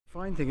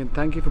Fine thing, and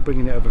thank you for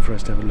bringing it over for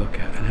us to have a look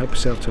at, and help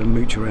yourself to a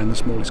mooch around the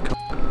smallest cog.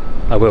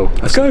 I will.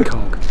 Let's go.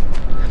 Cog.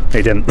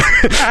 He didn't.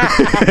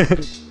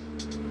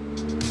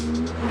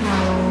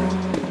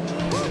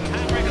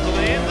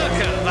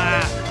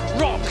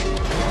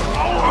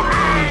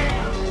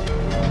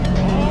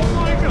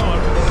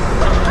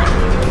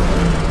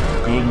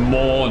 Good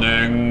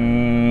morning.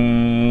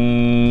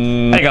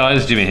 Hey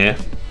guys, Jimmy here.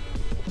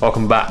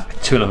 Welcome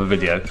back to another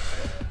video.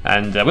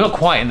 And we're not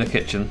quite in the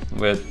kitchen,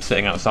 we're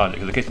sitting outside it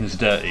because the kitchen's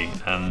dirty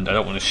and I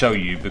don't want to show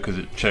you because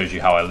it shows you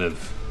how I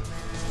live.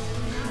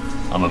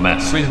 I'm a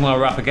mess. The reason why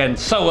we're up again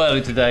so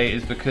early today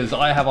is because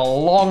I have a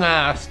long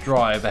ass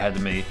drive ahead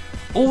of me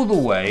all the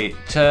way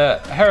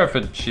to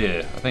Herefordshire,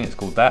 I think it's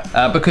called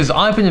that, because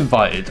I've been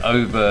invited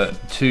over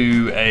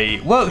to a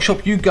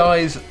workshop you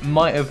guys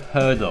might have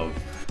heard of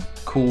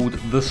called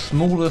the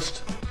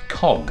Smallest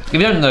Cog. If you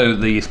don't know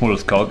the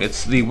Smallest Cog,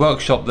 it's the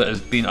workshop that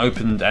has been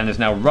opened and is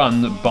now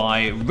run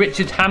by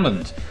Richard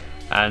Hammond,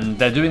 and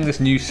they're doing this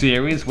new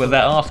series where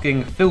they're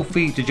asking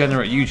filthy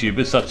degenerate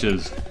YouTubers such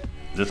as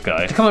this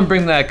guy to come and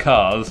bring their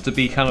cars to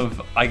be kind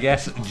of, I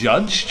guess,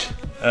 judged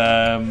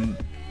by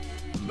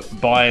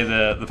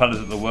the fellas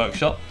at the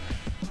workshop,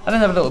 and then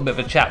have a little bit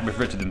of a chat with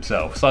Richard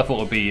himself. So I thought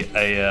it would be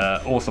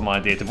a awesome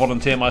idea to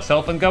volunteer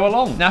myself and go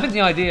along. Now I think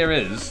the idea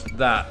is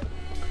that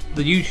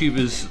the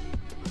YouTubers,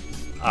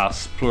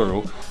 us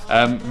plural,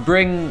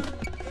 bring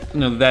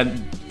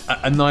then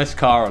a nice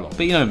car along.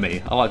 But you know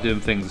me, I like doing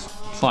things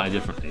slightly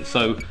differently.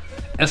 So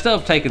instead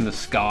of taking the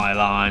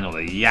Skyline or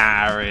the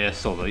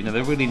Yaris or the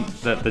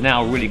the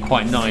now really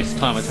quite nice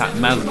time attack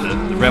Mazda,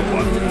 the red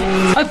one,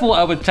 I thought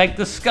I would take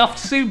the Scuffed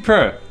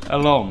Supra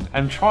along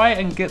and try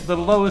and get the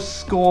lowest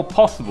score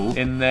possible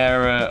in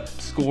their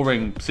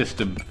scoring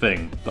system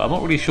thing. But I'm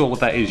not really sure what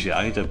that is yet.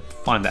 I need to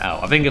find it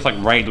out. I think it's like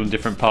rated on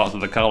different parts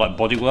of the car, like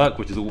bodywork,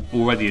 which is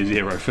already a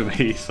 0 for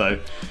me. So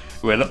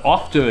we're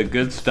off to a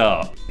good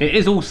start. It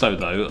is also,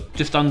 though,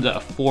 just under a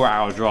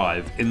 4-hour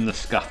drive in the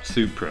Scuffed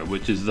Supra,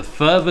 which is the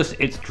furthest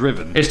it's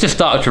driven. It's just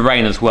started to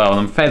rain as well, and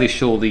I'm fairly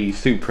sure the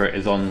Supra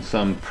is on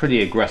some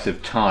pretty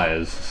aggressive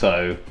tyres,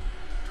 so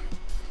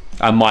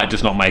I might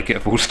just not make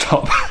it full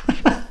stop.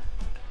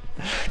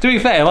 To be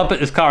fair, if I put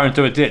this car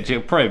into a ditch,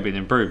 it'll probably be an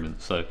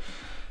improvement. So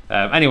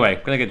anyway,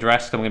 I'm gonna get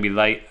dressed, I'm gonna be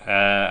late,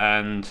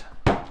 and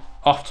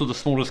off to the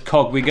Smallest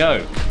Cog we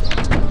go.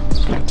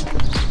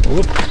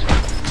 Oop.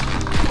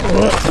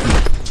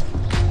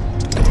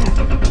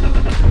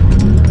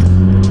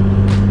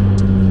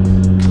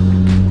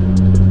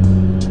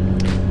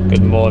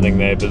 Good morning,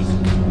 neighbours.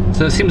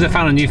 So it seems I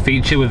found a new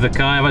feature with the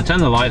car. If I turn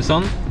the lights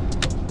on,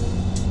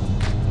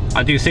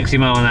 I do 60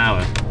 miles an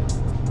hour,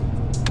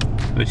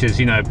 which is,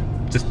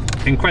 just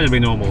incredibly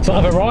normal. So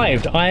I've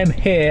arrived. I am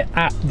here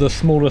at the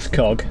Smallest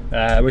Cog,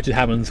 Richard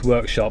Hammond's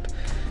workshop.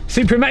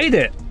 Supra made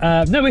it.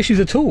 No issues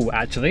at all,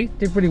 actually.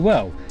 Did really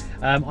well.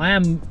 I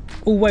am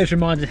always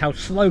reminded how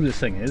slow this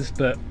thing is,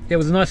 but it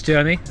was a nice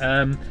journey.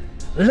 A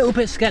little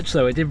bit sketch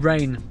though, it did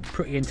rain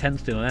pretty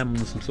intensely and I am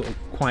on some sort of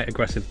quite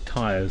aggressive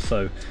tyres,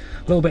 so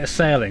a little bit of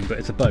sailing, but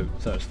it's a boat,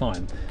 so it's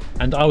fine.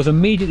 And I was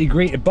immediately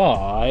greeted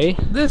by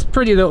this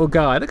pretty little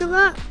guy. Look at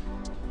that!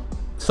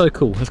 So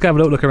cool. Let's go have a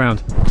little look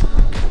around. Give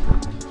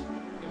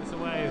us a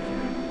wave.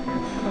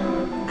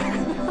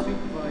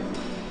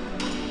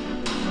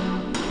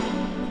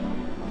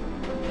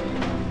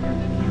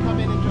 Come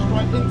in and just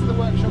right into the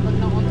workshop and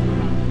not onto the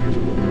ramp.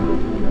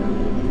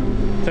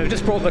 So we've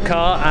just brought the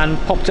car and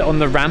popped it on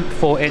the ramp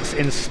for its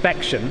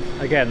inspection.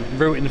 Again,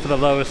 rooting for the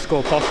lowest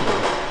score possible.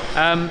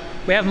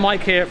 We have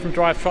Mike here from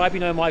Drive Tribe.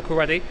 You know Mike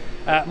already.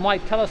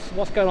 Mike, tell us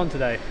what's going on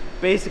today.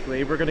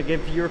 Basically, we're going to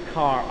give your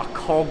car a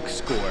cog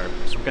score.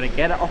 So we're going to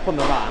get it up on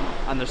the ramp,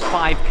 and there's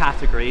 5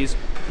 categories: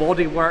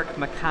 bodywork,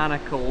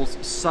 mechanicals,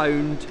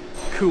 sound,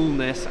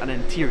 coolness, and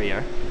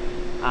interior.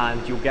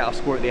 And you'll get a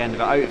score at the end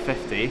of it. Out of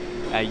 50,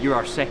 you're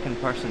our second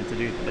person to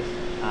do this.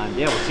 And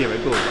yeah, we'll see how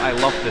it goes. I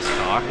love this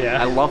car.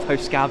 Yeah. I love how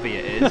scabby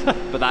it is,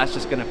 but that's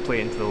just going to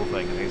play into the whole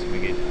thing. I think it's going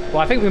to be good. Well,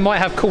 I think we might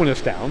have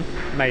coolness down,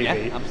 maybe.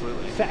 Yeah,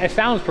 absolutely. It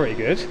sounds pretty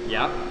good.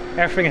 Yeah.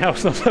 Everything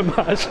else not so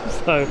much.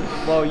 So.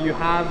 Well, you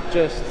have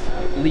just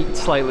leaked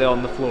slightly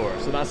on the floor,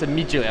 so that's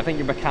immediately. I think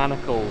your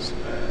mechanicals,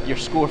 your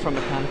score from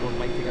mechanicals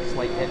might take a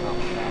slight hit up.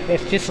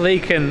 It's just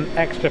leaking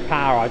extra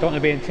power. I don't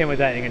want to be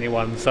intimidating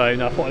anyone, so I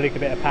thought I'd leak a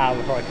bit of power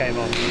before I came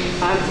on.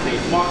 Anthony,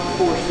 Mark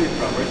IV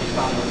Supra, where do you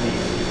stand on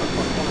these?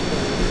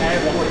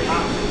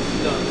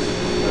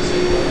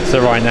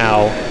 So right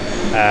now,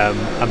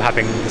 I'm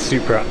having the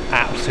Supra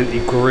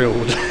absolutely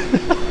grilled.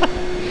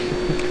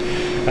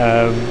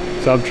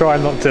 So I'm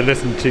trying not to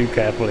listen too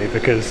carefully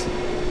because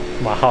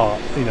my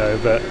heart,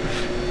 but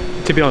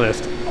to be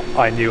honest,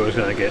 I knew I was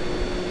going to get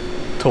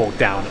talked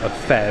down a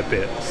fair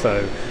bit.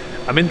 So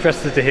I'm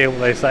interested to hear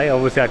what they say.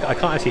 Obviously, I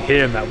can't actually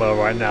hear them that well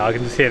right now. I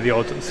can just hear the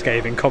odd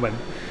scathing comment.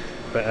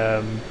 But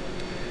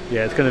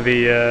yeah, it's going to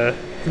be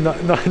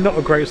not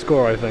a great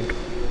score, I think.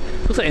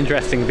 It's also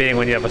interesting being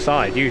on the other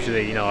side.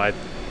 Usually, I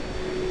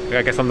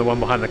guess I'm the one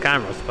behind the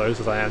camera, I suppose,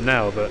 as I am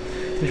now, but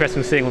it's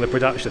interesting seeing all the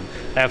production.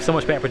 They have so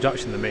much better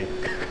production than me.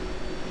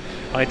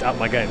 I need to up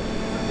my game.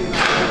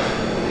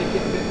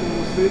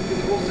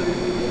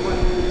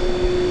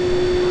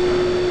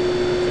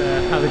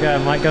 How's it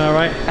going, Mike? Going all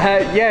right?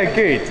 Yeah,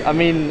 good. I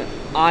mean,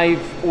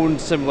 I've owned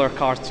similar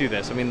cars to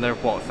this. I mean, they're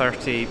what,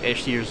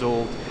 30-ish years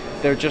old.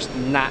 They're just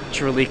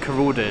naturally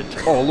corroded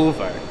all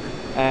over.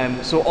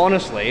 So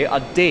honestly, a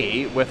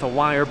day with a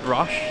wire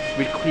brush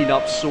would clean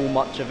up so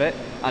much of it.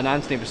 And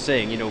Anthony was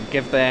saying, you know,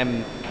 give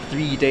them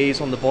 3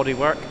 days on the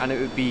bodywork and it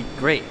would be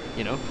great,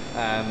 you know.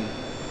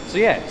 So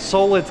yeah,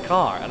 solid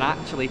car and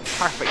actually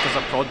perfect as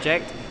a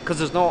project because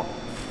there's not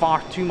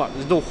far too much,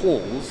 there's no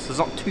holes, there's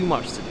not too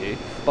much to do,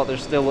 but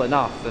there's still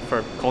enough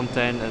for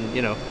content and,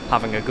 you know,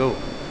 having a go.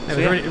 It So, was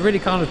yeah. really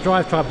kind of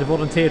Drive Tribe to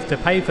volunteer to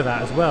pay for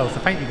that as well, so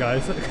thank you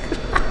guys.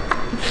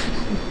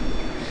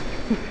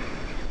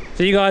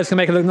 So you guys can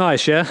make it look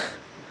nice, yeah?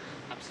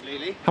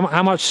 Absolutely.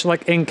 How much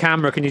like in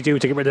camera can you do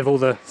to get rid of all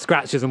the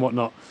scratches and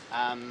whatnot?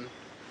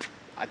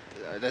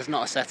 There's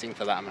not a setting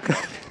for that, I'm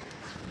afraid.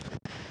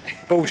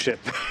 Bullshit.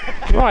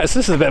 Right, so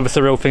this is a bit of a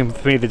surreal thing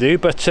for me to do,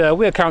 but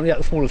we are currently at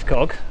the Smallest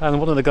Cog, and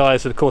one of the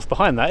guys, of course,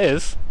 behind that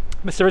is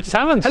Mr Richard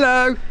Hammond.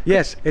 Hello!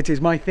 Yes, it is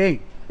my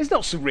thing. It's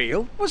not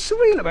surreal. What's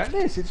surreal about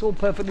this? It's all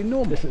perfectly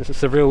normal. It's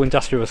a surreal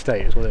industrial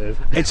estate is what it is.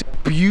 It's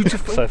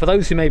beautiful. So for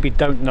those who maybe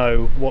don't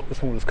know what the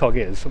Smallest Cog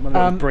is, a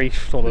little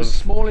brief sort The of...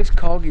 smallest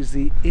cog is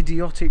the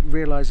idiotic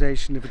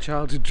realisation of a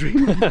childhood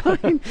dream of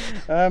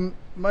mine.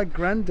 My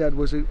granddad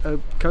was a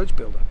coach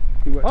builder.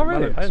 He worked Oh at really?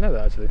 Mullins. I didn't know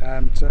that actually.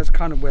 So that's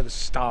kind of where the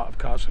start of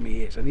cars for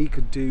me is, and he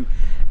could do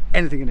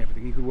anything and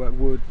everything. He could work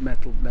wood,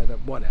 metal, leather,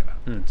 whatever.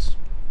 It's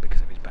because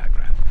of his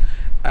background.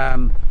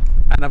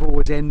 And I've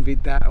always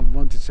envied that and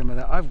wanted some of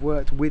that. I've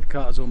worked with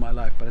cars all my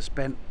life, but I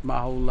spent my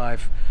whole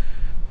life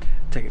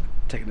taking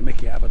the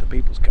mickey out of other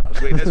people's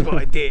cars. Really, that's what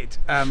I did.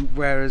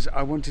 Whereas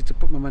I wanted to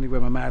put my money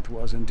where my mouth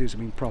was and do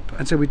something proper.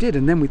 And so we did,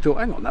 and then we thought,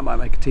 hang on, that might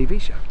make a TV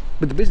show.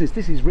 But the business,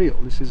 this is real.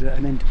 This is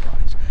an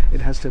enterprise. It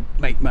has to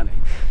make money.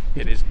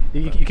 It isn't.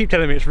 You keep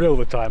telling me it's real all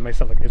the time, it makes it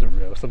sound like it isn't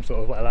real, some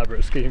sort of like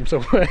elaborate scheme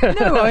somewhere.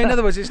 No, in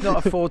other words, it's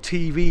not a for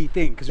TV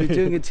thing, because we're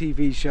doing a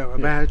TV show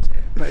about it.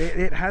 But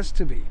it has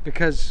to be,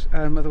 because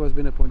otherwise there's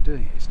been no point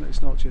doing it.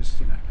 It's not just,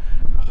 you know.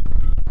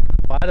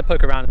 I had a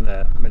poke around in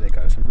there a minute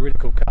ago, some really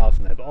cool cars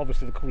in there, but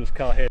obviously the coolest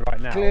car here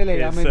right now Clearly,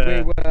 is, I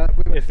mean,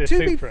 we were is this to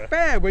be Supra.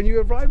 fair, when you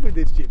arrived with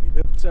this, Jimmy,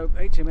 so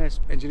HMS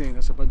Engineering,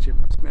 that's a bunch of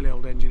smelly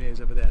old engineers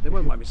over there, they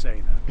won't mind me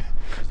saying that,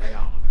 because they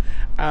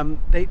are.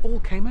 They all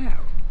came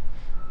out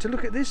to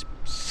look at this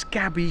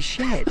scabby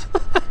shed.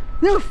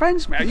 No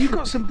offence, man, you've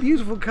got some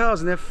beautiful cars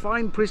and they're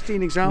fine,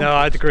 pristine examples. No,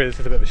 I'd agree, this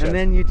is a bit of a shed. And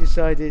then you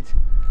decided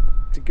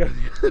to go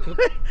the other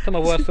way. Put my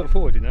worst foot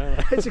forward, you know.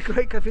 It's a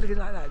great car if you look at it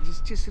like that.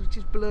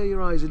 Just blur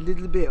your eyes a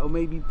little bit, or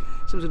maybe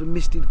some sort of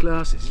misted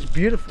glasses. It's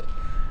beautiful.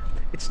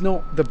 It's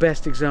not the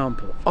best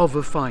example of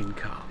a fine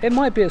car. It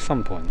might be at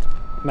some point,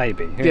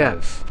 maybe. Who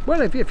knows?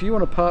 Well, if you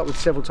want to part with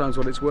several times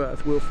what it's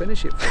worth, we'll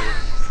finish it for you.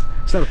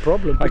 It's not a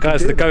problem. Right,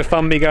 guys, the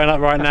GoFundMe going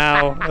up right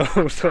now.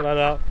 We'll sort that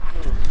out.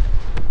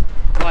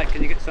 Mike,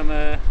 can you get some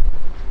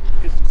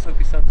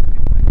soapy subs?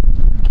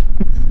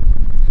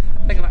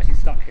 I think I'm actually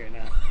stuck here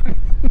now.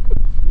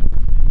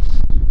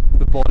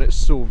 The bonnet's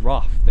so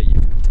rough that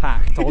you've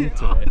tacked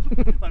onto it.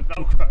 Like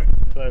Velcro.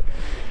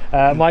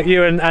 So, Mike,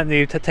 you and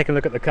Anthony take a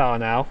look at the car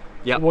now.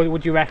 Yeah.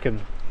 What do you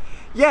reckon?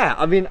 Yeah,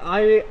 I mean,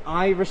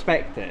 I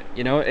respect it.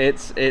 You know,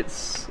 it's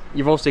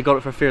you've obviously got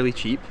it for fairly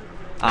cheap,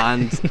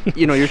 and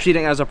you know, you're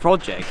treating it as a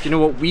project. You know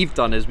what we've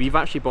done is we've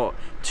actually bought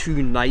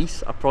too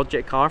nice a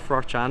project car for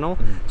our channel,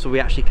 so we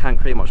actually can't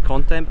create much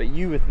content. But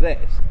you with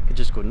this could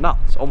just go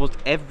nuts. Almost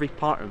every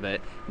part of it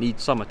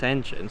needs some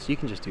attention, so you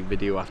can just do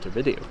video after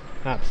video.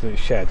 Absolute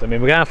shed. I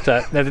mean, we're gonna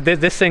have to.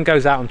 This thing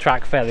goes out on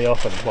track fairly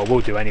often. Well,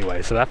 we'll do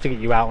anyway. So we'll have to get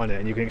you out on it,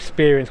 and you can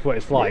experience what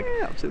it's like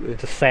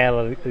to sail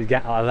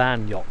a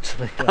land yacht.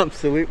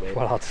 Absolutely.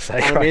 Well, hard to say.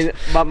 I mean,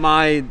 but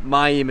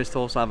my aim is to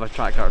also have a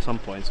track car at some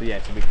point. So yeah,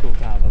 it'd be cool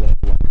to have a little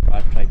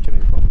Drive Tribe Jimmy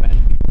Broadbent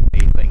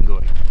thing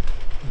going.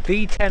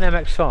 V10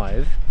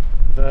 MX-5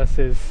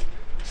 versus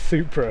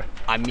Supra.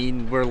 I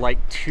mean, we're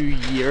like 2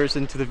 years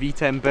into the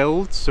V10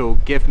 build, so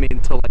give me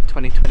until like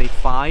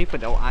 2025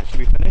 when it'll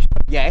actually be finished.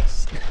 But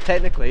yes,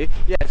 technically,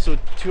 yeah, so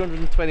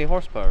 220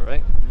 horsepower,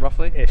 right?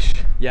 Roughly? Ish.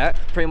 Yeah,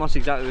 pretty much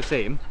exactly the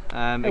same.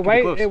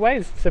 It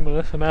weighs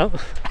similar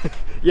amount.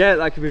 Yeah,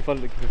 that could be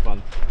fun,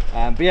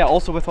 but yeah,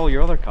 also with all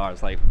your other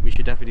cars, like, we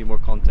should definitely do more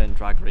content,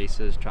 drag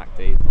races, track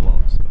days, a lot,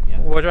 so yeah.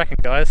 What do you reckon,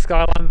 guys?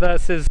 Skyline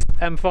versus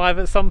M5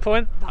 at some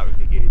point? That would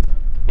be good.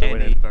 We're NE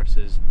winning.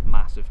 versus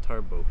massive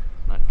turbo,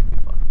 that could be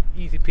fun.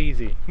 Easy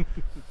peasy.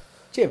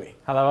 Jimmy.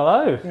 Hello,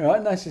 hello. All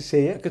right, nice to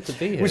see you. Good to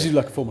be here. Which is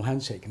like a formal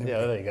handshake. And Yeah,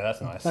 everything. there you go.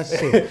 That's nice. Nice to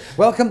see you.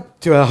 Welcome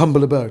to our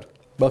humble abode.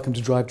 Welcome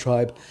to Drive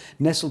Tribe,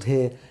 nestled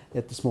here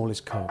at the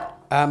Smallest Cog.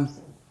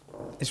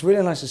 It's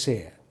really nice to see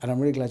you, and I'm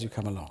really glad you've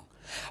come along.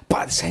 But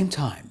at the same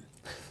time,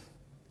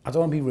 I don't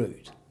want to be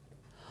rude.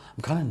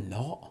 I'm kind of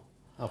not.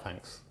 Oh,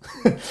 thanks.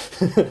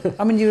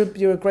 I mean,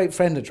 you're a great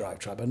friend of Drive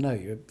Tribe. I know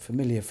you're a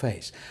familiar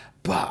face.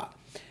 But,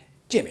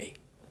 Jimmy,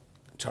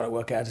 I'm trying to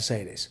work out how to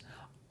say this.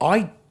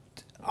 I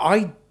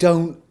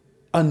don't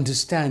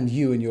understand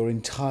you and your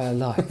entire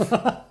life.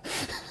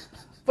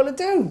 Well, I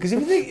don't, because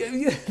if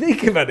you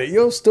think about it,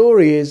 your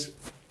story is,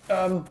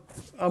 I'm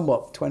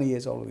what, 20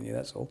 years older than you,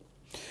 that's all.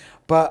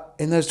 But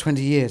in those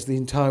 20 years, the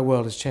entire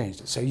world has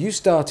changed. So you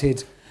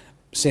started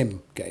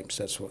sim games,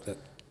 that's what that...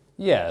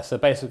 Yeah, so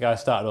basically I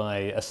started on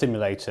a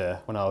simulator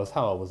when I was,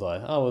 how old was I?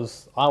 I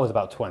was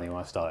about 20 when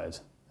I started,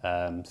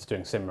 just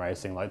doing sim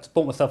racing. Like,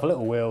 bought myself a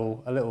little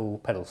wheel, a little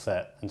pedal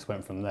set, and just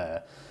went from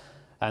there.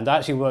 And I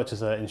actually worked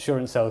as an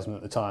insurance salesman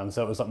at the time,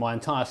 so it was like my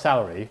entire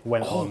salary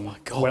went on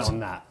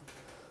that.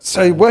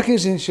 So working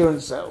as an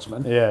insurance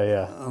salesman,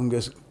 Yeah. I'm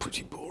guessing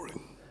pretty boring.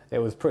 It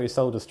was pretty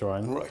soul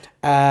destroying. Right.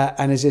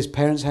 And is this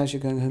parents' house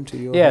you're going home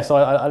to? Yeah, so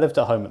I lived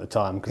at home at the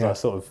time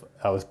because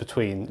I was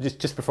between,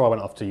 just before I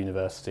went off to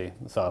university,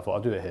 so I thought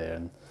I'll do it here.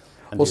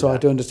 And also, I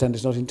do understand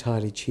it's not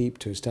entirely cheap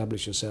to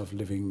establish yourself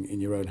living in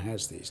your own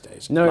house these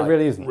days. No, it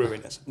really isn't.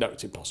 Ruinous. No,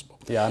 it's impossible.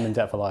 Yeah, I'm in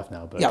debt for life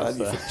now. But yeah,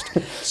 you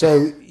finished.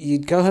 So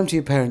you'd go home to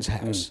your parents'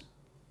 house,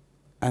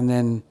 and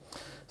then...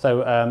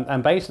 So,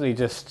 and basically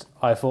just,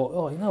 I thought,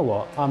 oh, you know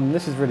what,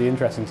 this is really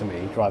interesting to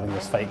me, driving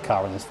this fake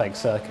car on this fake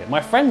circuit. My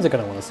friends are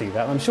going to want to see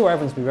that, and I'm sure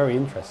everyone's going to be very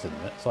interested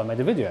in it, so I made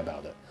a video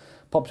about it.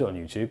 Popped it on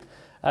YouTube,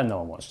 and no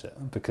one watched it,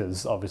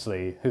 because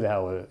obviously, who the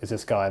hell is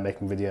this guy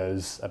making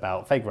videos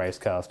about fake race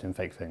cars doing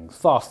fake things?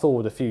 Fast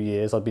forward a few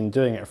years, I've been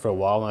doing it for a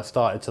while, and I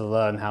started to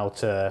learn how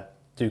to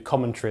do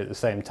commentary at the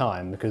same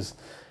time, because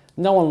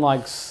no one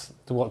likes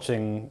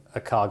watching a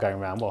car going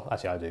around. Well,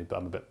 actually I do, but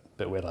I'm a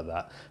bit weird like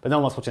that. But no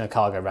one likes watching a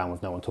car go around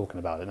with no one talking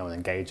about it, no one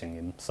engaging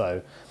in.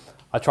 So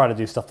I try to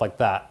do stuff like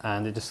that,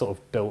 and it just sort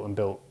of built and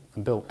built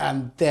and built.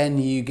 And then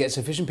you get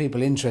sufficient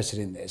people interested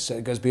in this, so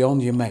it goes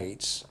beyond your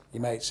mates.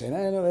 Your mates saying,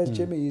 "Oh no, there's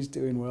Jimmy, he's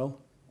doing well."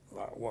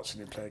 Like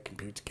watching him play a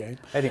computer game.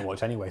 They didn't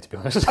watch anyway, to be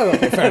honest. Oh,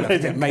 okay, fair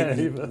enough.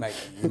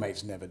 Your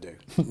mates never do.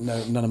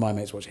 No, none of my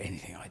mates watch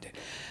anything I did,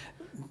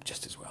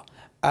 just as well.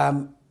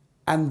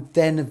 And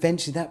then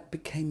eventually that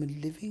became a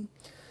living.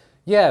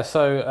 Yeah,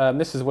 so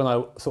this is when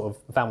I sort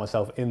of found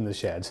myself in the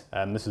shed.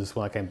 This is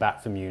when I came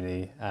back from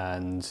uni,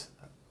 and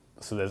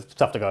so there's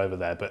stuff to go over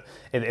there. But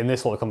in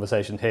this sort of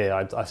conversation here,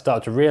 I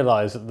started to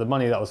realise that the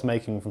money that I was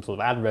making from sort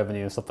of ad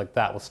revenue and stuff like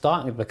that was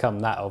starting to become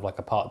that of like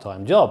a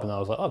part-time job. And I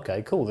was like,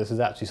 okay, cool, this is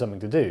actually something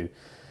to do.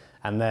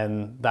 And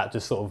then that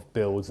just sort of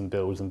builds and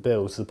builds and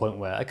builds to the point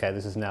where, okay,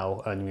 this is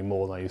now earning me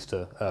more than I used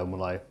to earn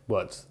when I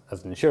worked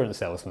as an insurance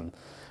salesman,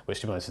 which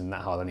to be honest isn't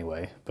that hard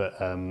anyway. But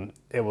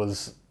it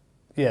was...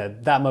 yeah,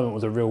 that moment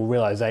was a real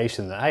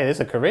realisation that, hey, there's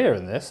a career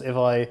in this if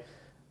I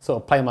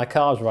sort of play my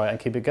cards right and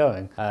keep it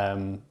going.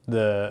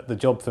 The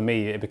job for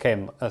me, it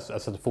became a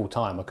sort of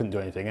full-time. I couldn't do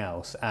anything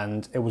else.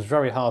 And it was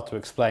very hard to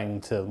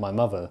explain to my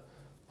mother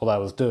what I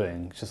was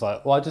doing. She's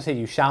like, well, I just hear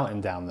you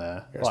shouting down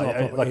there.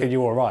 Like, are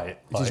you all right?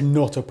 It is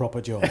not a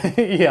proper job.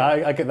 Yeah,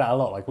 I get that a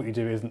lot. Like, what you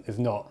do is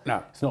not,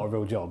 no. It's not a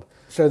real job.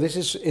 So this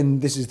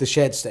is the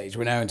shed stage.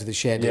 We're now into the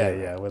shed.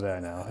 Yeah, we're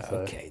there now. So.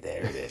 Okay,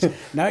 there it is.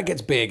 Now it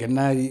gets big, and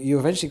now you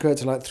eventually grow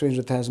to like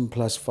 300,000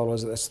 plus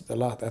followers. That's a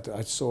lot.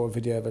 I saw a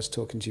video of us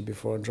talking to you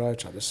before on Drive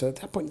Travelers. So at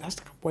that point, that's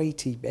like a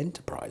weighty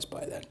enterprise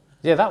by then.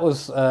 Yeah, that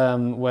was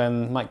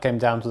when Mike came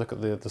down to look at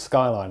the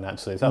skyline,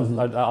 actually. So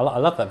I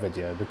love that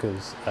video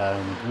because,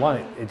 one,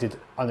 it did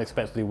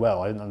unexpectedly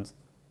well. I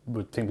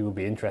would think people would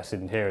be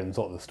interested in hearing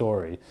sort of the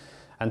story.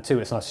 And two,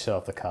 it's nice to show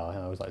off the car. I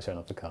always like showing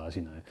off the cars,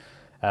 you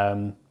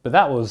know. But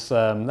that was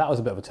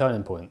a bit of a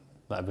turning point,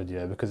 that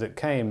video, because it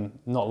came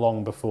not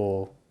long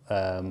before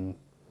sort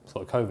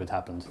of COVID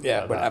happened.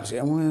 Yeah, but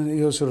absolutely. And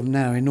you're sort of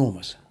now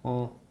enormous.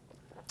 Well,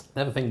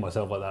 never think of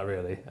myself like that,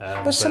 really.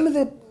 But some of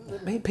the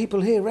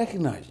people here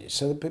recognise you.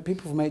 So the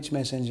people from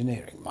HMS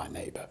Engineering, my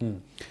neighbour,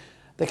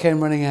 they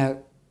came running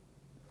out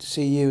to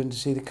see you and to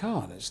see the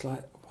car. And it's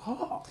like,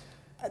 what?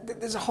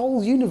 There's a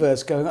whole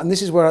universe going on. And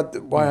this is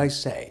why I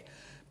say,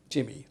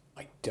 Jimmy,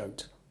 I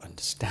don't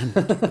understand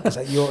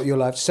because your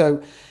life.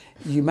 So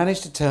you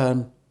managed to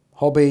turn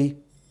hobby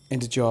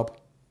into job.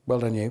 Well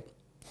done, you.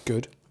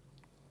 Good.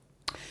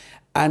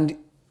 And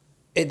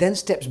it then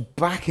steps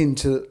back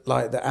into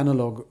like the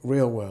analog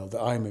real world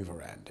that I move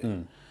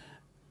around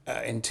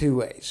in two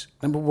ways.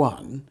 Number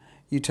one,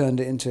 you turned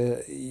it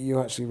into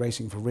you're actually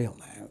racing for real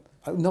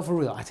now. Not for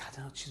real. I don't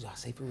know. Should I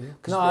say for real?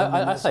 No,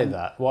 I say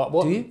that.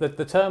 What do you?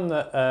 The term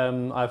that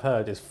I've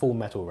heard is full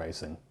metal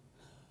racing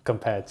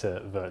compared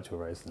to virtual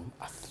racing.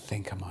 I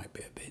think I might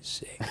be a bit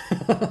sick.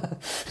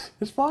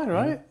 It's fine,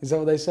 right? Is that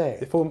what they say?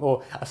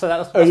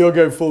 So you're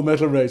going full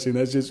metal racing.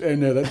 That's just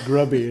no, that's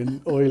grubby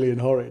and oily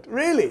and horrid.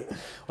 Really?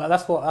 Well,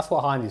 that's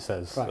what Hindy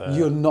says. Right.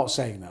 You're not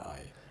saying that, are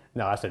you?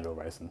 No, I said real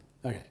racing.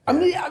 Okay. I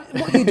mean,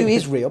 what you do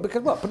is real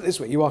because, well, put it this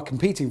way, you are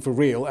competing for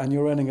real and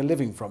you're earning a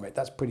living from it.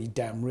 That's pretty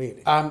damn real.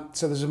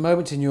 So there's a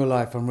moment in your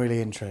life I'm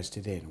really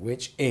interested in,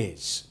 which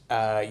is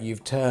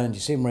you've turned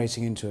your sim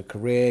racing into a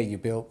career. You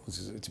built,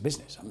 it's a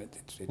business. I mean,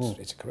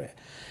 it's a career.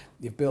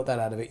 You've built that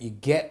out of it. You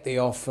get the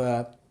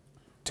offer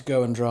to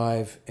go and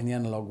drive in the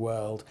analog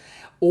world,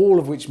 all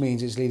of which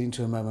means it's leading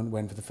to a moment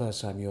when for the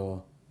first time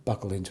you're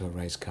buckled into a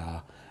race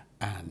car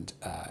and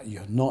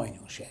you're not in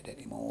your shed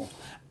anymore.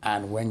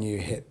 And when you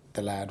hit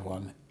the loud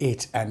one,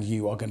 it and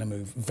you are going to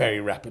move very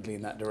rapidly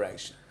in that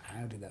direction.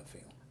 How did that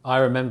feel? I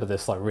remember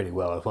this like really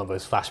well. It's one of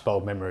those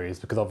flashbulb memories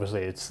because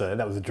obviously it's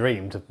that was a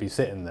dream to be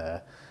sitting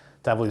there,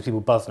 to have all these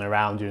people buzzing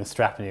around you and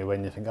strapping you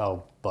when you think,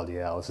 oh bloody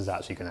hell, this is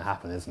actually going to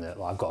happen, isn't it?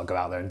 Like, I've got to go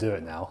out there and do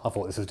it now. I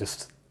thought it would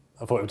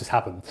just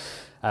happen.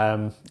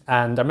 And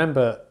I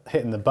remember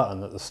hitting the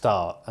button at the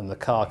start and the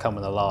car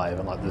coming alive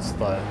and like this,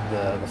 like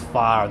the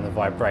fire and the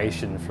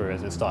vibration through it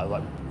as it started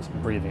like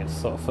breathing its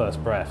sort of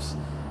first breaths.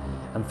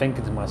 And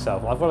thinking to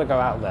myself, I've got to go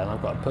out there and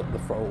I've got to put the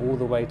throttle all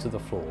the way to the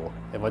floor.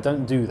 If I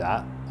don't do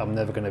that, I'm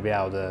never going to be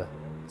able to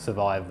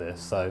survive this.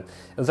 So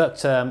it was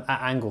at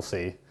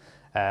Anglesey.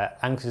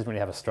 Anglesey doesn't really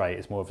have a straight,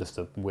 it's more of just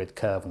a weird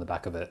curve on the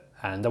back of it.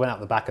 And I went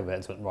out the back of it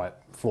and went, right,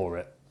 floor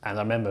it. And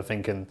I remember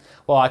thinking,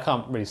 well, I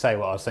can't really say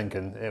what I was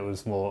thinking. It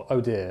was more, oh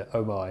dear,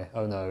 oh my,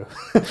 oh no.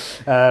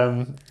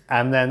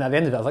 And then at the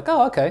end of it, I was like,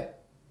 oh, okay.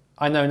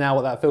 I know now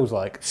what that feels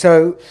like.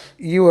 So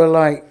you were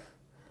like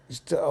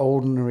just an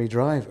ordinary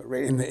driver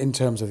really, in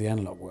terms of the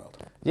analog world.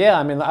 Yeah,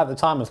 I mean, at the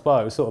time as well,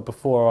 it was sort of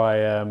before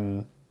I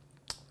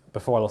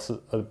lost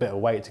a bit of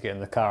weight to get in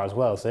the car as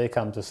well. So here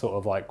comes a sort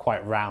of like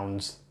quite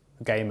round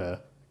gamer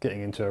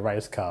getting into a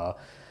race car,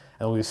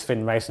 and all these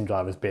thin racing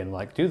drivers being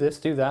like, do this,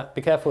 do that,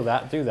 be careful of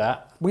that, do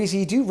that. Well, you see,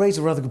 you do raise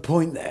a rather good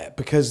point there,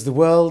 because the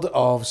world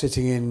of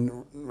sitting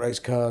in race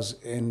cars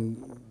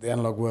in the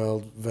analog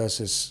world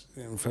versus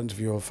in front of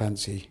your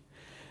fancy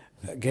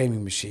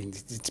gaming machine,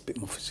 it's a bit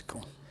more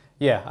physical.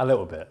 Yeah, a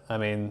little bit. I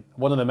mean,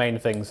 one of the main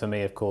things for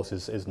me, of course,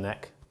 is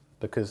neck,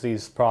 because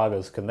these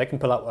Pragas can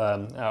pull up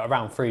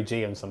around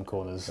 3G in some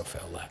corners. You'll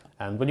feel that.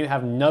 And when you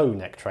have no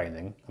neck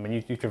training, I mean,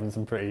 you've driven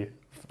some pretty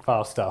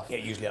fast stuff. Yeah,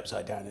 usually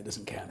upside down, it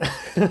doesn't count.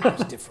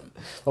 It's different.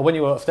 Well, when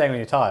you were staying on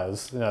your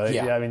tyres, you know,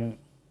 yeah. I mean,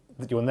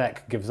 your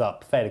neck gives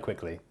up fairly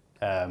quickly.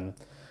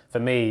 For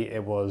me,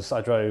 it was,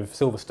 I drove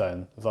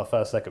Silverstone, it was our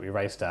first circuit we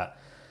raced at.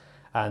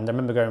 And I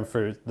remember going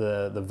through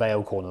the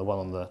Vale corner, the one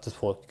on the, just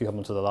before you come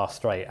onto the last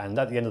straight, and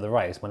at the end of the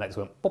race, my legs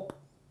went pop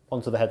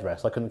onto the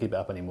headrest. I couldn't keep it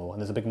up anymore.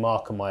 And there's a big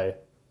mark on my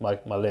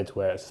lid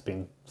where it's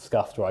been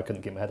scuffed, where I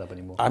couldn't keep my head up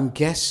anymore. I'm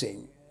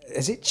guessing,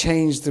 has it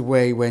changed the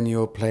way when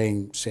you're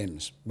playing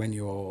sims, when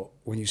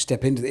you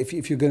step into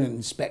if you're going to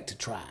inspect a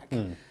track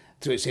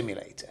through a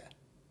simulator,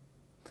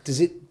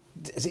 has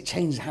it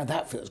changed how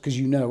that feels? Because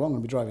you know, I'm going to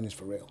be driving this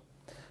for real.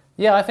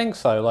 Yeah, I think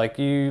so. Like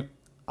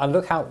I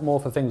look out more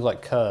for things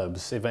like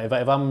curbs if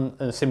I'm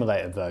in a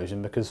simulated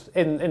version, because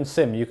in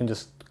sim you can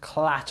just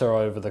clatter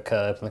over the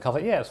curbs and the car's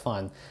like, yeah, it's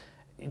fine.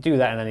 You do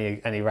that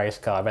in any race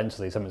car,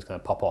 eventually something's going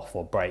to pop off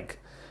or break.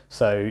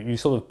 So you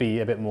sort of be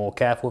a bit more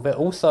careful with it.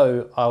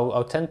 Also,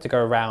 I'll tend to go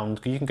around,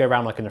 because you can go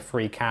around like in a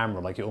free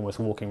camera, like you're almost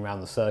walking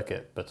around the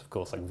circuit, but of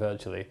course like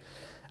virtually.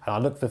 And I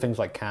look for things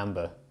like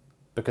camber,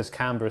 because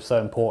camber is so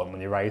important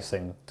when you're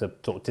racing, to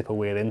sort of tip a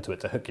wheel into it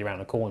to hook you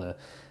around a corner.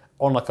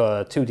 On like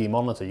a 2D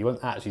monitor, you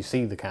won't actually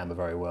see the camber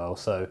very well,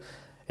 so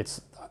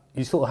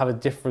you sort of have a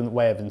different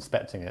way of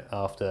inspecting it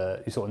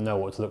after you sort of know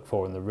what to look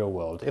for in the real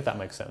world, if that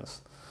makes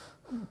sense.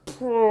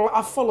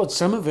 I followed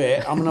some of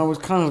it. I mean, I was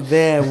kind of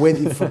there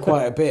with you for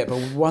quite a bit, but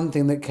one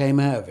thing that came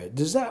out of it,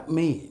 does that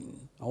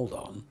mean, hold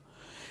on,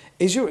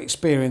 is your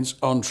experience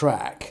on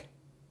track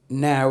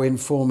now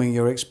informing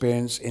your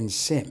experience in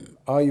sim?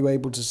 Are you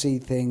able to see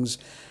things,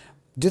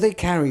 do they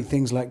carry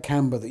things like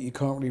camber that you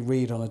can't really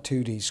read on a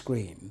 2D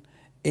screen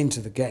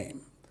into the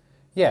game?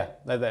 Yeah,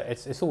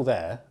 it's all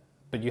there,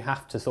 but you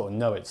have to sort of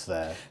know it's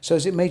there. So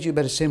has it made you a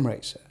better sim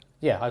racer?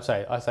 Yeah, I'd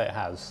say it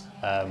has.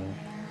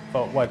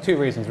 Well, two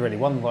reasons really.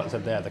 One, like I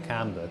said there, the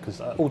camber, because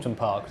Alton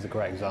Park is a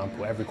great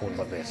example. Every corner's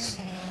like this,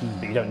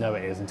 but you don't know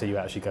it is until you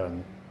actually go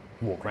and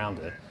walk around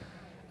it.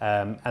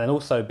 And then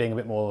also being a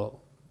bit more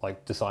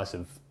like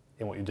decisive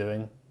in what you're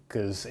doing,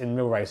 because in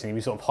real racing, if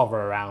you sort of hover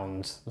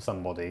around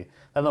somebody,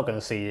 they're not going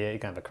to see you. You're going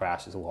to have a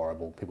crash. It's all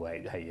horrible. People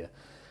hate you.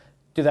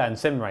 Do that in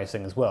sim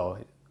racing as well.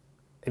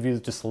 If you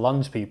just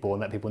lunge people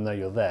and let people know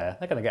you're there,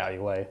 they're going to get out of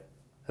your way.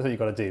 That's what you've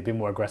got to do. Be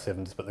more aggressive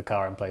and just put the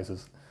car in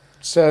places.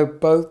 So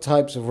both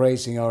types of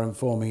racing are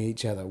informing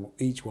each other.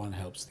 Each one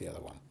helps the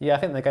other one. Yeah, I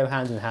think they go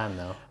hand in hand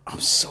now. I'm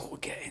sort of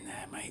getting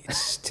there, mate. It's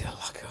still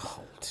like a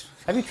hold.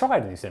 Have you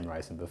tried any sim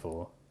racing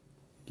before?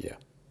 Yeah.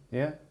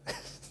 Yeah?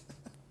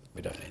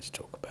 We don't need to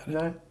talk about it.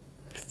 No?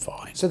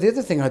 Fine. So the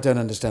other thing I don't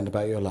understand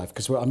about your life,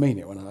 because I mean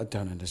it when I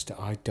don't understand,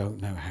 I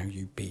don't know how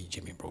you be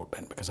Jimmy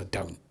Broadbent, because I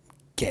don't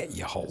get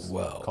your whole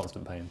world.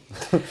 Constant pain.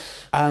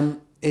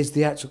 Is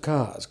the actual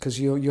cars, because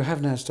you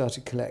have now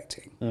started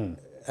collecting,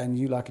 and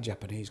you like a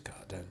Japanese car,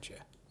 don't you?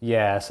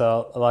 Yeah,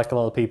 so like a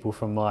lot of people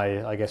from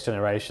my, I guess,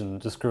 generation,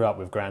 just grew up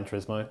with Gran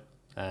Turismo,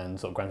 and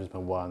sort of Gran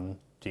Turismo 1,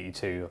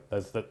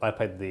 GT2. I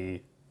played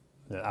the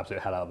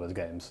absolute hell out of those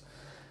games.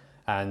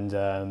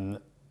 And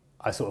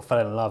I sort of fell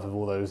in love with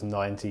all those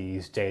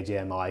 90s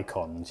JGM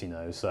icons, you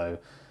know. So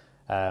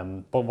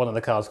one of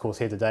the cars, of course,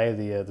 here today,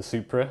 the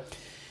Supra,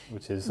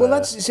 which is well,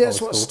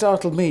 that's what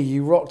startled me.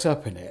 You rocked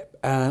up in it,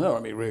 and I don't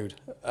want to be rude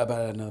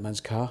about another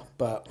man's car,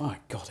 but my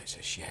God, it's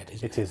a shed,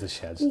 isn't it? It is a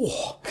shed.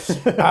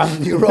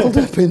 You rolled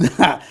up in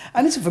that,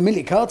 and it's a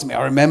familiar car to me.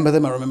 I remember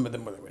them when they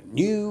were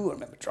new. I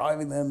remember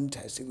driving them,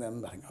 testing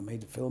them. I think I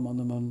made a film on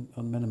them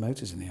on Men and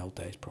Motors in the old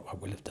days. Probably I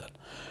will have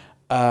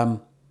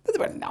done. They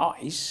were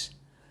nice,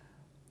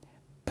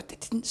 but they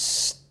didn't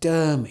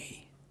stir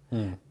me.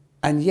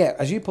 And yet,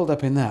 as you pulled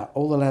up in that,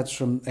 all the lads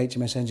from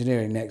HMS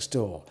Engineering next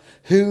door,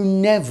 who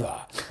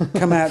never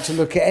come out to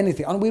look at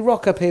anything, and we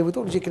rock up here with,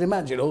 as you can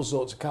imagine, all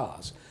sorts of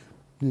cars.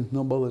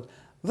 Not bothered.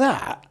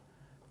 That,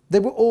 they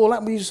were all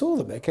out, when you saw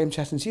them, they came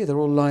chatting to you, they're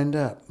all lined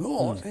up.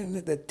 Oh,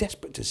 they're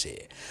desperate to see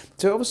it.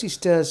 So it obviously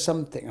stirs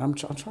something. I'm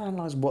trying to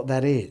analyse what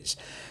that is,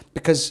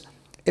 because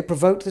it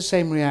provoked the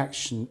same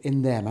reaction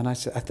in them, and I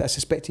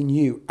suspect in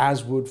you,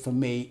 as would for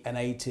me an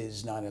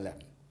 80s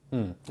 911.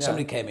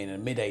 Somebody came in a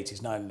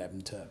mid-80s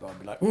 911 turbo, I'd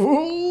be like,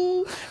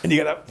 ooh, and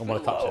you go, I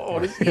want to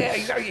touch it.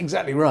 Yeah,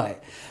 exactly right.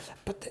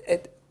 But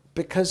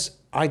because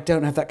I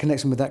don't have that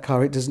connection with that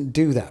car, it doesn't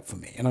do that for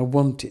me, and I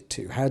want it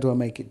to. How do I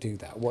make it do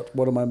that?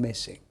 What am I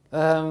missing?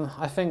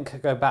 I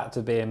think go back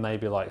to being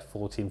maybe like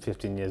 14,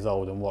 15 years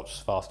old and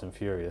watch Fast and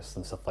Furious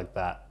and stuff like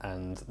that,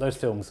 and those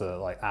films are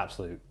like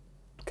absolute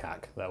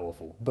cack, they're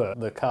awful. But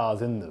the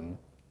cars in them,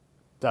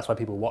 that's why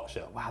people watch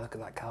it. Wow, look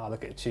at that car,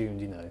 look at it tuned,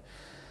 you know.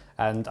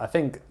 And I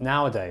think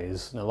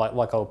nowadays, you know,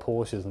 like old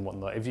Porsches and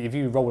whatnot, if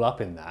you roll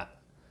up in that,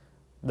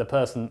 the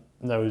person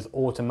knows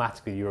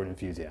automatically you're an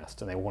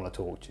enthusiast and they want to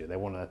talk to you. They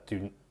want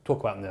to talk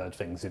about nerd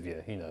things with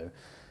you, you know.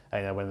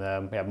 And, you know,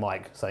 when we had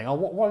Mike saying, "Oh,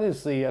 what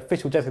is the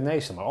official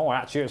designation?" Like, "Oh,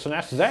 actually, it's an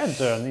SZ,"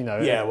 and you know.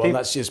 Yeah, well,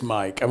 that's just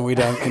Mike. I mean, we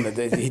don't. You know,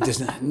 he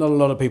doesn't. Not a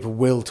lot of people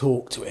will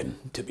talk to him.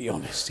 To be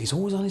honest, he's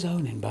always on his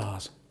own in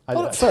bars.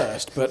 Not at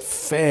first, but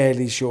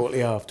fairly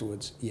shortly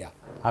afterwards. Yeah,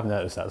 I've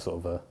noticed that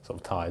sort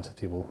of tide,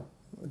 people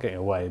getting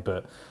away.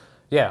 But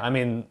yeah, I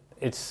mean,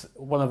 it's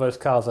one of those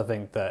cars. I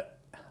think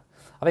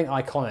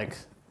iconic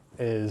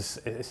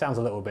it sounds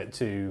a little bit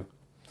too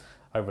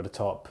over the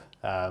top,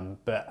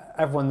 but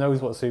everyone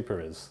knows what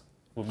Supra is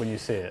when you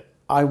see it.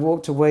 I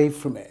walked away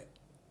from it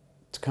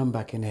to come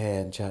back in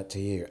here and chat to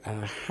you,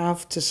 and I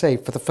have to say,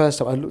 for the first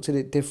time, I looked at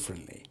it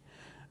differently.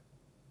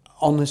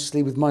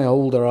 Honestly, with my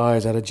older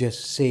eyes, I'd have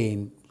just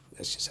seen,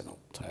 it's just an old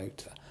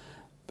Toyota.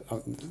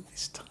 But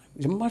this time,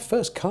 my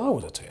first car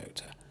was a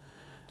Toyota.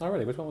 Oh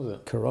really? Which one was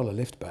it? Corolla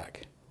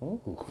liftback. Oh,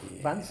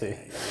 fancy.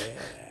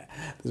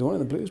 Yeah. There's one in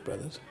the Blues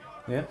Brothers.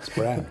 Yeah. It's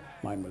brown.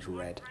 Mine was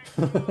red.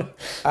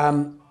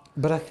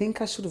 But I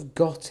think I sort of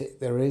got it.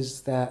 There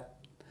is that.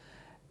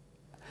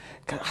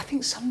 I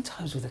think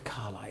sometimes with a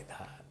car like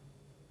that,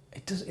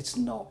 it's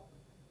not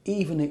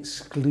even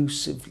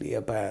exclusively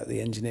about the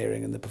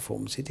engineering and the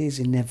performance. It is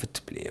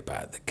inevitably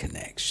about the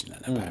connection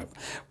and about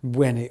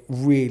when it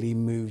really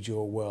moved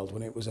your world,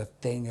 when it was a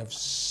thing of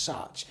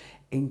such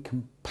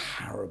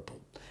incomparable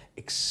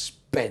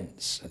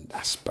expense and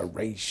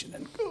aspiration,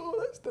 and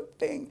that's the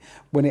thing.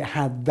 When it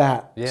had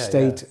that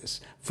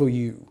status for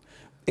you,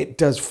 it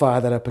does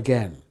fire that up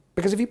again.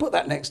 Because if you put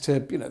that next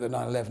to, you know, the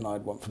 911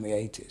 I'd want from the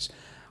 80s,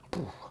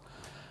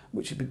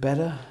 which would be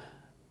better?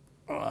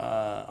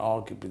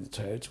 Arguably the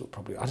Toyota would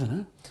probably, I don't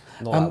know.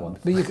 Not that one.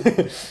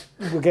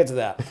 But we'll get to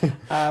that.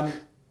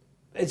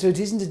 So it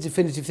isn't a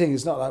definitive thing.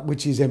 It's not like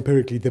which is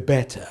empirically the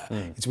better.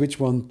 It's which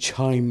one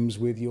chimes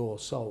with your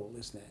soul,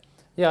 isn't it?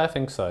 Yeah, I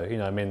think so. You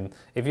know, I mean,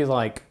 if you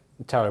like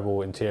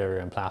terrible interior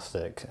and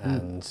plastic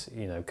and,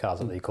 you know, cars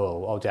that they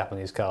call old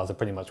Japanese cars are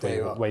pretty much where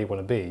you want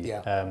to be.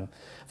 Yeah.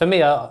 For me,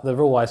 the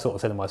rule I sort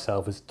of said to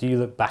myself is, do you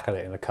look back at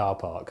it in a car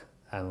park?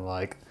 And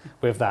like,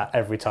 with that,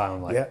 every time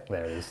I'm like,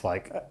 there it is.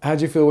 Like, how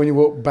do you feel when you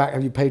walk back?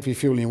 Have you paid for your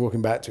fuel and you're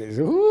walking back to it?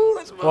 Ooh,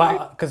 that's right.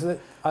 Well, because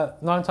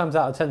 9 times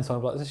out of 10,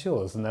 someone will be like, "Is this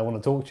yours?" And they want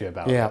to talk to you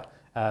about it.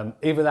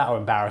 Either that or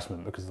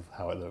embarrassment because of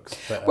how it looks.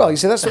 But, well, you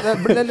see,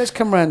 but let's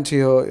come round to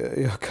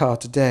your car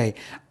today.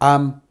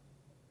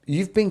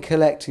 You've been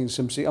collecting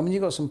some. I mean, you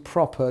got some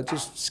proper.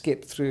 Just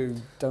skip through.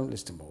 Don't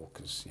list them all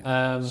because you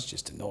know, it's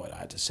just annoying. I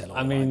had to sell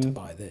all mine to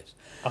buy this.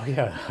 Oh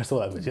yeah, I saw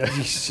that video.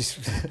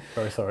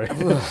 Very sorry.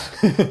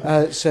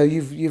 So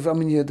you've. I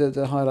mean,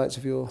 the highlights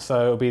of your.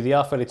 So it'll be the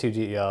R32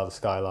 GTR, the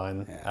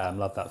Skyline.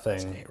 Love that thing.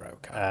 It's a hero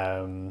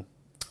car.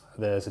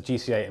 There's a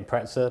GC8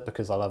 Impreza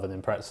because I love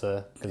an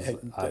Impreza.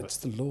 It's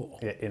the law.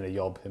 In a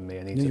yob in me,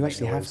 I need to. You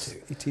actually have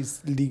to. It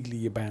is legally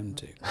you're bound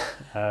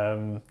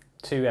to.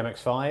 2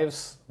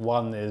 MX-5s.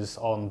 One is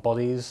on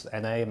bodies,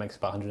 NA, it makes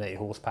about 180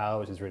 horsepower,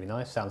 which is really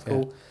nice, sounds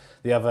cool.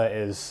 The other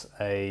is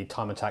a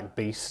Time Attack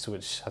Beast,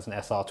 which has an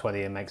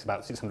SR20 and makes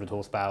about 600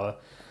 horsepower.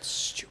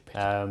 Stupid.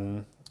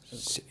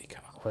 Silly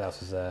car. What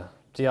else is there?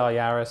 GR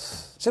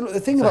Yaris. So look, the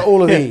thing about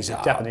all of these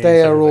are,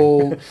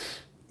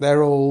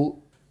 they're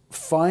all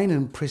fine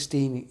and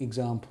pristine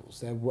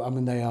examples.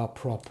 They are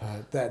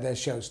proper, they're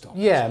showstoppers.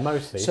 Yeah,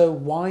 mostly. So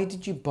why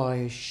did you buy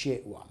a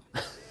shit one?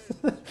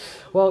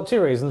 Well,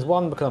 2 reasons.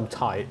 One, because I'm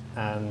tight,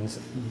 and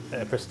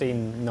a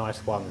pristine,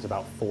 nice one is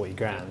about 40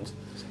 grand.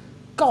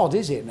 God,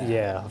 is it now?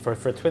 Yeah, for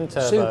a twin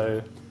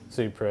turbo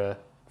Supra,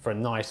 for a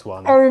nice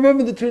one. I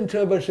remember the twin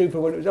turbo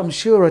Supra. I'm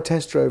sure I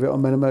test drove it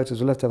on Men Motors.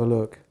 We'll have to have a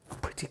look. I'm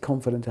pretty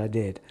confident I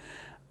did.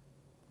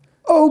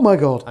 Oh my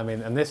God! I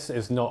mean, and this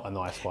is not a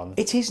nice one.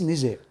 It isn't,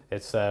 is it?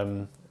 It's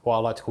what I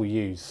like to call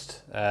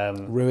used.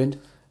 Ruined,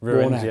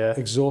 worn out, yeah.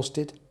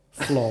 Exhausted,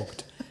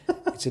 flogged.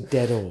 It's a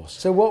dead horse.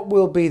 So what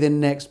will be the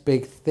next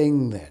big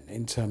thing then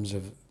in terms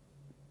of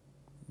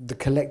the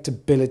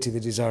collectability, the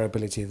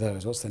desirability of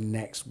those? What's the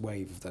next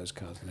wave of those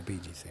cars going to be,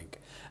 do you think?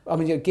 I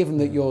mean, given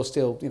that you're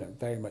still,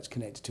 very much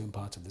connected to and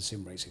part of the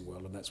sim racing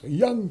world, and that's where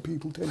young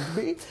people tend to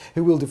be,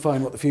 who will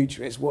define what the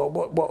future is.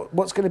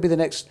 What's going to be the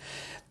next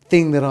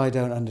thing that I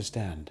don't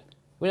understand?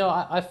 Well,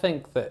 I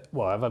think that,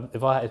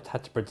 if I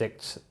had to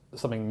predict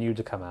something new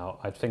to come out,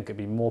 I'd think it'd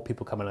be more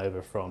people coming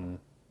over from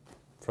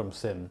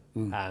sim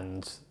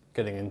and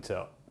getting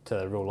into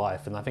real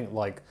life. And I think,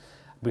 like,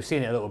 we've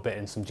seen it a little bit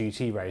in some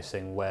GT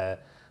racing where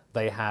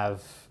they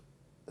have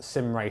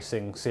sim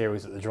racing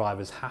series that the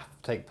drivers have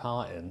to take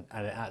part in,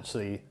 and it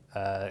actually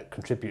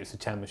contributes to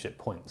championship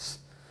points.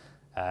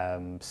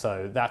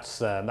 So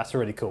that's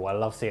really cool. I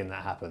love seeing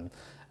that happen.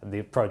 And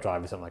the pro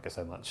drivers don't like it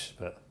so much,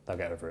 but they'll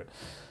get over it.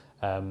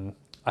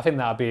 I think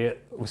that'll be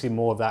it. We'll see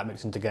more of that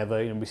mixing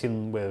together. We've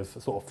seen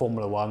with sort of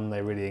Formula One,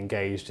 they really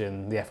engaged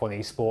in the F1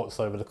 esports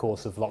over the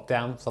course of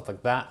lockdown, stuff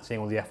like that.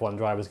 Seeing all the F1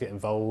 drivers get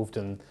involved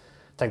and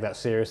take that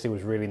seriously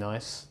was really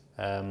nice.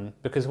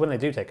 Because when they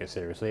do take it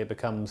seriously, it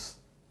becomes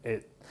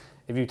it.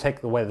 If you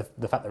take away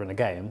the fact they're in a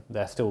game,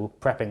 they're still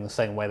prepping the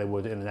same way they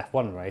would in an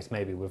F1 race,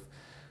 maybe with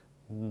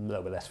a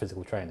little bit less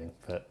physical training.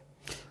 But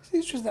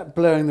it's just that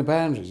blurring the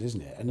boundaries,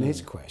 isn't it? And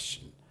here's a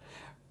question: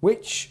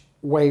 which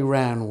way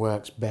round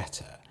works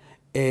better?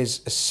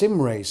 Is a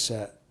sim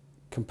racer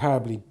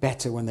comparably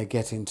better when they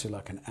get into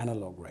like an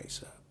analog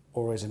racer,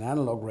 or is an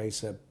analog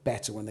racer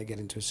better when they get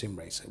into a sim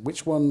racer?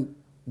 Which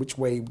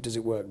way does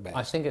it work best?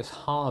 I think it's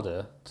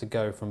harder to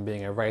go from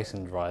being a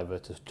racing driver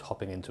to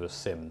hopping into a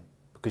sim,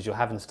 because you're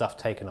having stuff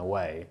taken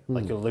away.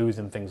 Like you're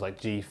losing things like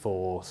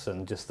G-force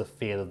and just the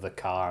feel of the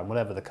car, and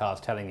whatever the car's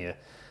telling you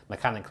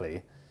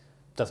mechanically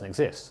doesn't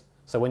exist.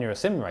 So when you're a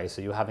sim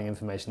racer, you're having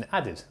information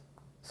added.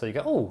 So you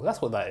go, oh, that's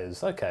what that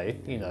is. Okay,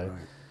 Right.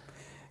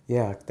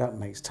 Yeah, that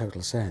makes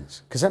total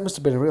sense. Because that must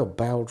have been a real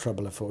bowel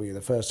troubler for you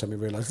the first time you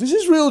realised this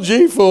is real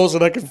G-force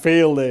and I can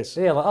feel this.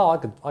 Yeah, like,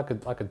 oh, I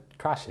could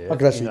crash here. I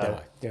could actually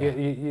die. Yeah.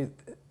 You,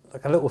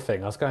 like a little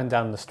thing. I was going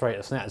down the straight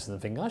of Snatches and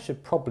thinking I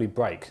should probably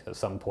brake at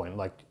some point,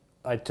 like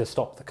to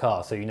stop the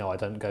car, so I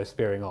don't go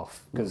spearing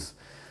off because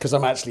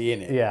I'm actually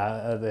in it.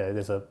 Yeah,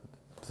 there's a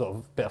sort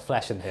of bit of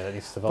flesh in here that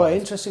needs to survive. But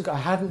interesting. I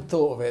hadn't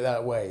thought of it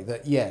that way.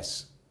 That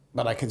yes,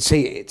 but I can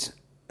see it.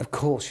 Of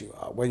course you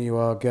are. When you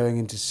are going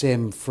into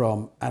sim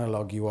from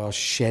analog, you are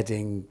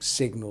shedding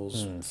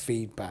signals,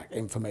 feedback,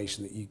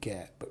 information that you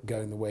get. But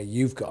going the way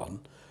you've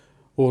gone,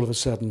 all of a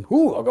sudden, I've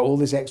got all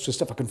this extra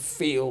stuff. I can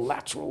feel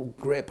lateral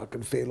grip. I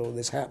can feel all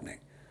this happening.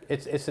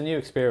 It's a new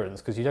experience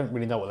because you don't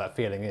really know what that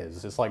feeling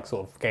is. It's like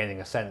sort of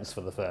gaining a sense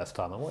for the first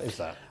time. And what is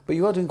that? But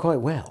you are doing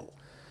quite well.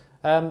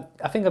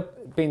 I think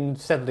I've been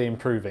steadily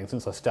improving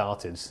since I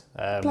started.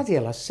 Bloody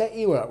hell, I set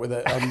you up with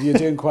it. You're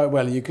doing quite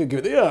well, and you could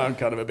give it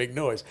kind of a big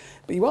noise,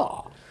 but you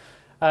are.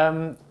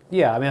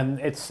 Yeah, I mean,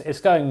 it's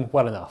going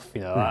well enough.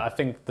 I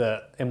think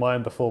that in my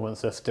own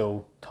performance, there's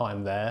still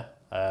time there.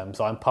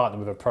 So I'm partnered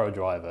with a pro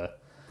driver.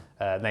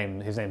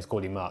 His name's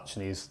Gordy Much,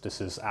 and he's just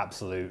this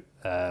absolute.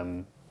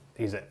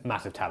 He's a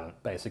massive talent,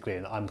 basically,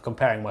 and I'm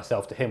comparing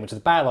myself to him, which is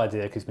a bad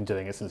idea because he's been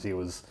doing it since he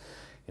was,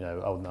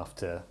 old enough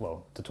to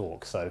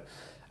talk. So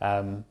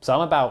I'm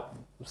about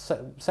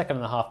second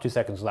and a half, 2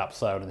 seconds lap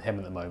slower than him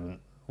at the moment,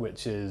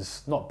 which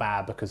is not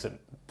bad because it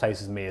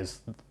places me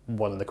as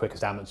one of the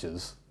quickest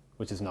amateurs,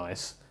 which is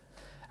nice.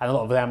 And a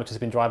lot of the amateurs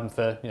have been driving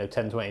for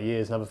 10, 20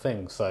 years and other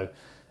things. So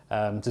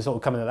to sort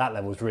of come in at that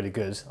level is really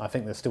good. I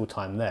think there's still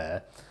time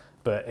there,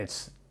 but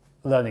it's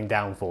learning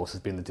downforce has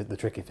been the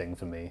tricky thing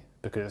for me,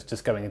 because it's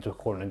just going into a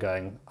corner and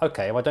going,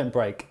 okay, if I don't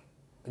brake,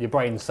 your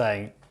brain's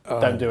saying,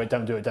 don't do it,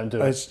 don't do it, don't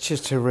do it. It's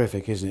just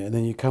horrific, isn't it? And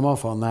then you come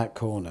off on that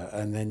corner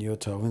and then you're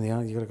told,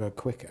 you've got to go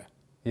quicker.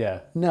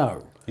 Yeah.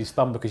 No. You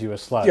spun because you were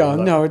slow. Yeah,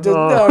 no, it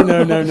doesn't.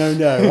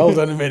 No. Hold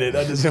on a minute,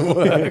 that doesn't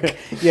work.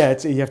 Yeah,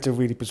 you have to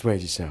really persuade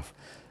yourself.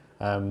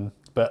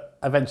 But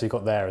eventually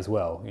got there as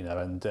well,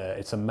 and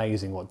it's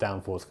amazing what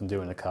downforce can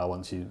do in a car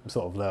once you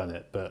sort of learn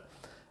it. But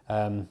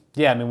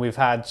we've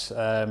had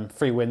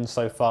 3 wins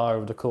so far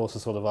over the course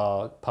of sort of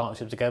our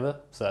partnership together,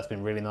 so that's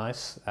been really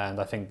nice. And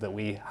I think that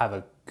we have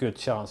a good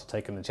chance of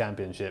taking the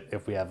championship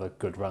if we have a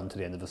good run to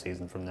the end of the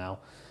season from now.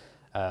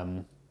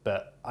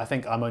 But I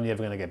think I'm only ever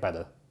going to get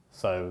better,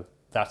 so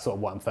that's sort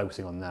of what I'm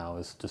focusing on now,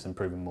 is just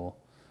improving more.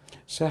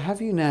 So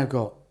have you now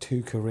got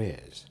 2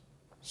 careers,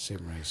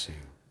 sim racing?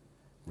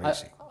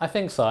 I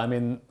think so. I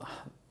mean,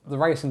 the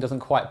racing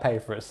doesn't quite pay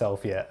for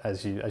itself yet,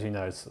 as you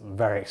know. It's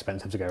very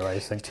expensive to go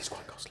racing. It is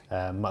quite costly.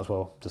 Might as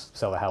well just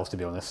sell the house, to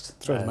be honest.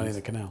 Throw the money in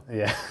the canal.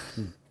 Yeah,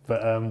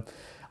 but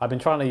I've been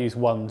trying to use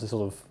one to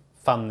sort of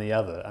fund the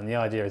other, and the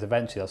idea is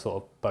eventually they'll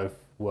sort of both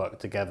work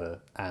together,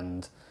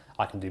 and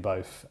I can do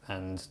both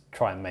and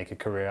try and make a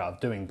career out of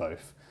doing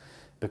both,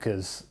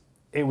 because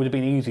it would have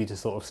been easy to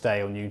sort of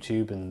stay on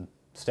YouTube and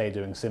stay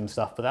doing sim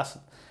stuff, but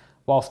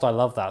whilst I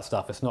love that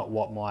stuff, it's not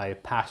what my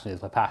passion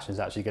is. My passion is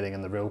actually getting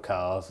in the real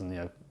cars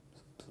and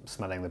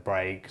smelling the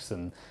brakes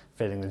and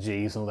feeling the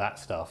G's and all that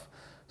stuff.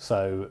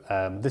 So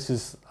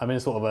I'm in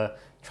sort of a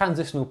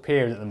transitional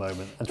period at the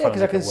moment. Yeah,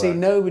 because I can see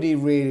nobody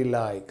really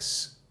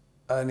likes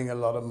earning a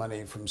lot of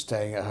money from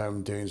staying at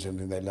home doing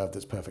something they love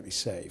that's perfectly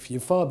safe.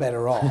 You're far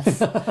better off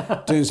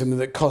doing something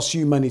that costs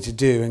you money to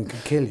do and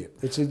could kill you.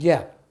 It's a,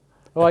 yeah.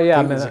 Well, yeah,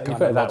 I mean, there's a you kind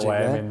put it of that logic way.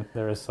 there. I mean,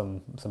 there is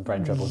some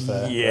brain troubles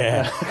there.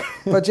 Yeah.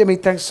 But Jimmy,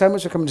 thanks so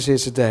much for coming to see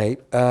us today.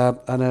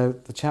 I know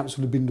the chaps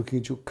will have been looking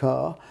at your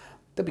car.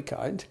 They'll be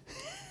kind.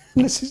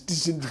 This is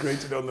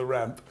disintegrated on the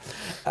ramp.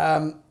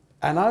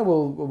 And I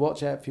will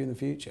watch out for you in the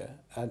future.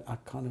 And I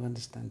kind of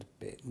understand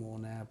a bit more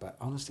now. But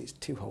honestly, it's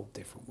two whole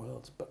different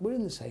worlds. But we're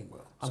in the same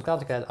world. I'm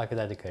glad I could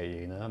educate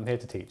you, you know. I'm here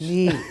to teach.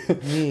 Yeah,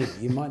 yeah.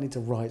 You might need to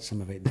write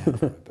some of it down.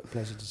 But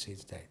pleasure to see you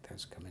today.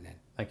 Thanks for coming in.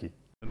 Thank you.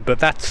 But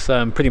that's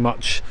pretty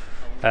much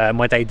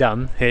my day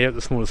done here at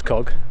the Smallest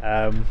Cog.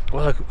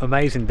 What an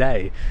amazing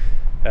day.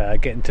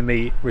 Getting to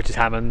meet Richard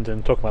Hammond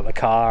and talking about the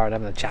car and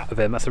having a chat with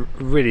him. That's a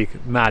really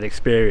mad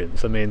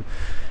experience. I mean,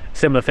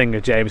 similar thing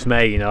with James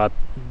May, you know,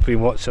 I've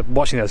been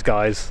watching those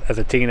guys as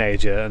a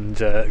teenager and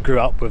grew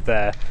up with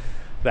their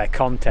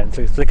content.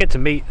 So to get to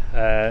meet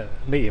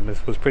him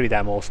was pretty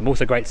damn awesome.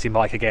 Also great to see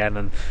Mike again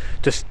and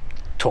just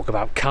talk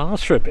about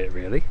cars for a bit,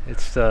 really.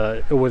 It's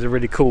always a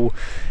really cool,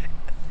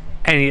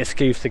 any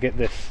excuse to get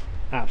this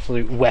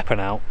absolute weapon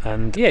out.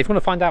 And yeah, if you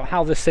want to find out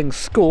how this thing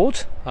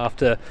scored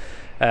after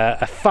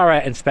a thorough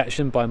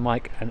inspection by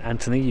Mike and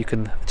Anthony, you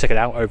can check it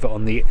out over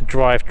on the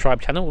Drive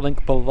Tribe channel,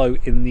 link below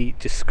in the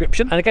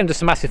description. And again,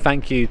 just a massive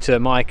thank you to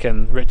Mike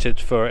and Richard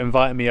for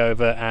inviting me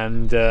over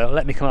and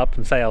let me come up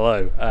and say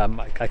hello.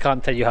 I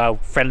can't tell you how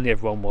friendly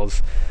everyone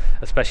was,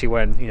 especially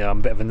when, you know, I'm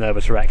a bit of a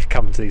nervous wreck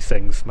coming to these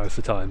things most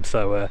of the time.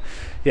 So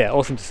yeah,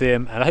 awesome to see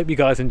him, and I hope you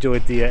guys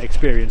enjoyed the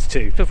experience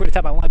too. Feel free to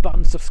tap that like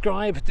button,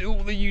 subscribe, do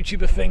all the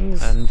YouTuber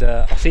things, and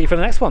I'll see you for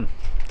the next one.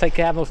 Take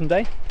care, have an awesome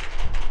day.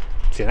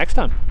 See you next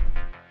time.